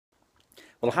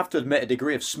Well, I have to admit a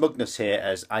degree of smugness here,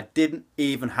 as I didn't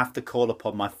even have to call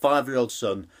upon my 5-year-old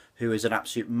son, who is an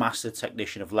absolute master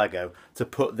technician of Lego, to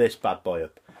put this bad boy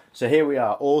up. So here we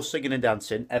are, all singing and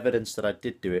dancing, evidence that I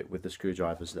did do it with the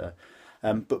screwdrivers there.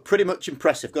 But pretty much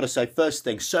impressive, got to say. First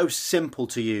thing, so simple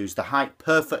to use, the height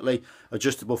perfectly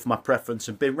adjustable for my preference,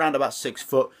 and being round about 6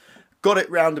 foot, got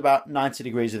it round about 90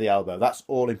 degrees of the elbow. That's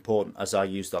all important as I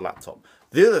use the laptop.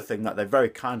 The other thing that they very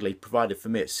kindly provided for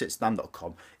me at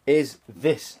sitstand.com is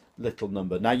this little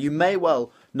number. Now, you may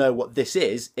well know what this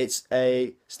is. It's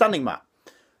a standing mat.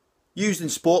 Used in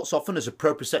sports often as a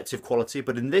proprioceptive quality,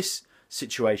 but in this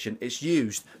situation, it's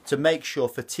used to make sure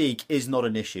fatigue is not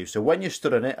an issue. So when you're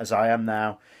stood on it, as I am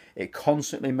now, it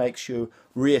constantly makes you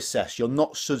reassess. You're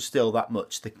not stood still that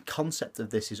much. The concept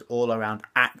of this is all around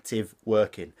active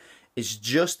working. It's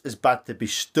just as bad to be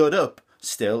stood up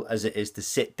still as it is to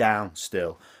sit down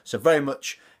still. So very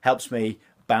much helps me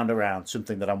bound around,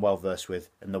 something that I'm well versed with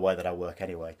in the way that I work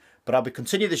anyway. But I'll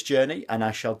continue this journey, and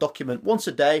I shall document once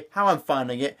a day how I'm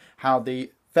finding it, how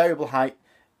the variable height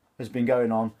has been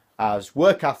going on as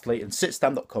work athlete and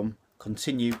sitstand.com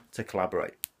continue to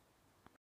collaborate.